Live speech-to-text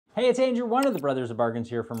Hey, it's Andrew, one of the Brothers of Bargains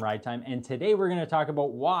here from Ride Time, and today we're going to talk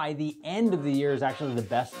about why the end of the year is actually the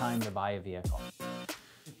best time to buy a vehicle.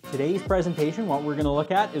 Today's presentation, what we're going to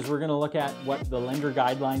look at is we're going to look at what the lender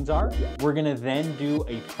guidelines are. We're going to then do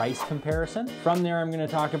a price comparison. From there, I'm going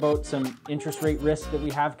to talk about some interest rate risk that we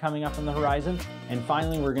have coming up on the horizon. And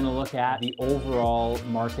finally, we're going to look at the overall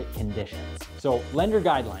market conditions. So lender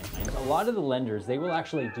guidelines, a lot of the lenders, they will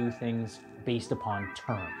actually do things based upon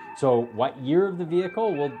term. So what year of the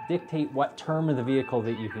vehicle will dictate what term of the vehicle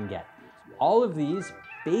that you can get. All of these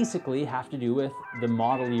basically have to do with the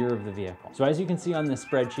model year of the vehicle. So as you can see on this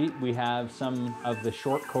spreadsheet, we have some of the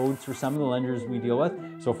short codes for some of the lenders we deal with.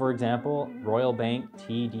 So for example, Royal Bank,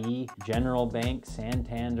 TD, General Bank,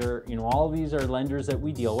 Santander, all of these are lenders that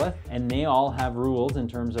we deal with, and they all have rules in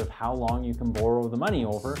terms of how long you can borrow the money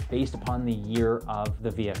over based upon the year of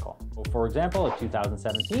the vehicle. So for example, a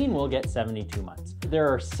 2017 will get 72 months. There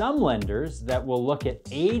are some lenders that will look at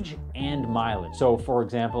age and mileage. So for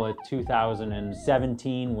example, a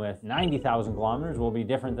 2017 with 90,000 kilometers will be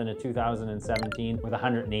different than a 2017 with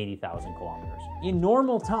 180,000 kilometers. In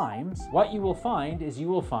normal times, what you will find is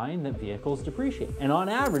that vehicles depreciate. And on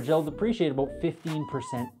average, they'll depreciate about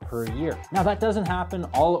 15% per year. Now that doesn't happen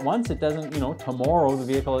all at once. It doesn't, tomorrow the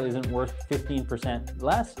vehicle isn't worth 15%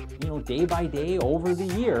 less. Day by day over the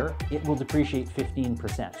year, it will depreciate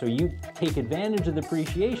 15%. So you take advantage of the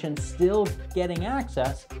depreciation, still getting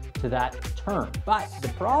access to that term. But the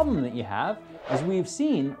problem that you have is we've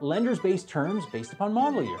seen lenders base terms based upon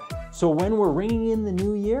model year. So when we're ringing in the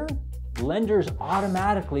new year, lenders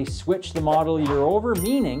automatically switch the model year over,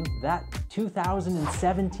 meaning that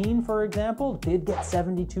 2017, for example, did get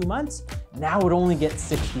 72 months. Now it only gets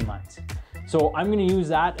 60 months. So I'm going to use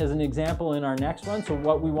that as an example in our next one. So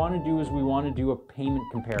what we want to do is we want to do a payment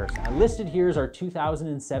comparison. Listed here is our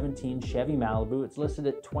 2017 Chevy Malibu. It's listed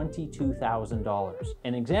at $22,000.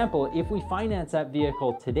 An example, if we finance that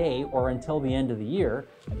vehicle today or until the end of the year,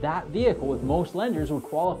 that vehicle with most lenders would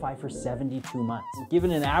qualify for 72 months.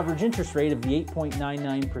 Given an average interest rate of the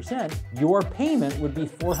 8.99%, your payment would be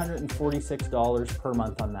 $446 per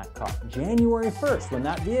month on that car. January 1st, when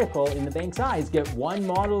that vehicle in the bank's eyes get one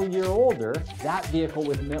model year older, that vehicle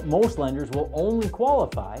with most lenders will only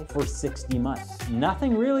qualify for 60 months.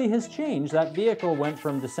 Nothing really has changed. That vehicle went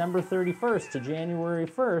from December 31st to January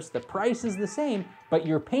 1st. The price is the same, but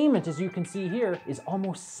your payment, as you can see here, is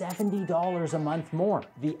almost $70 a month more.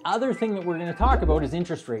 The other thing that we're going to talk about is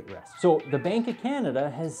interest rate risk. So the Bank of Canada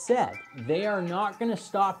has said they are not going to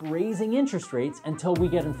stop raising interest rates until we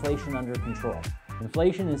get inflation under control.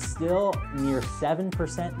 Inflation is still near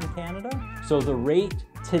 7% in Canada, so the rate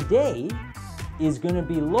today is going to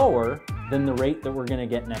be lower than the rate that we're going to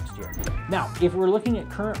get next year. Now, if we're looking at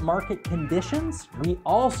current market conditions, we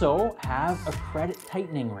also have a credit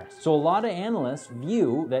tightening risk. So a lot of analysts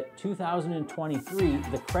view that 2023,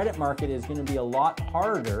 the credit market is going to be a lot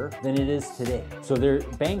harder than it is today. So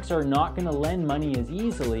banks are not going to lend money as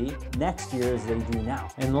easily next year as they do now.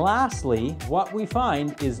 And lastly, what we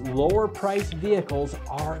find is lower priced vehicles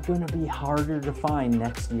are going to be harder to find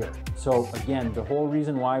next year. So again, the whole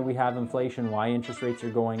reason why we have inflation, why interest rates are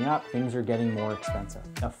going up, things are getting more expensive.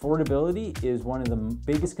 Affordability is one of the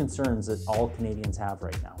biggest concerns that all Canadians have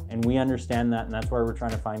right now. And we understand that, and that's why we're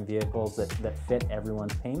trying to find vehicles that fit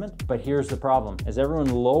everyone's payment. But here's the problem. As everyone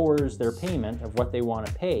lowers their payment of what they want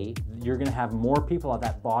to pay, you're going to have more people at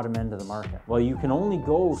that bottom end of the market. Well, you can only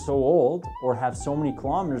go so old or have so many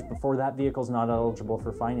kilometers before that vehicle's not eligible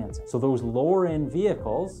for financing. So those lower end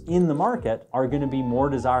vehicles in the market are going to be more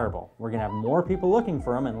desirable. We're going to have more people looking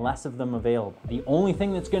for them and less of them available. The only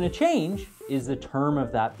thing that's going to change is the term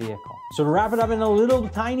of that vehicle. So to wrap it up in a little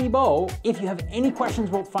tiny bow, if you have any questions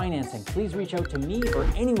about financing, please reach out to me or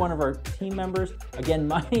any one of our team members. Again,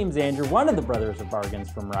 my name's Andrew, one of the Brothers of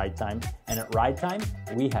Bargains from Ride Time, and at Ride Time,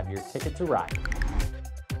 we have your ticket to ride.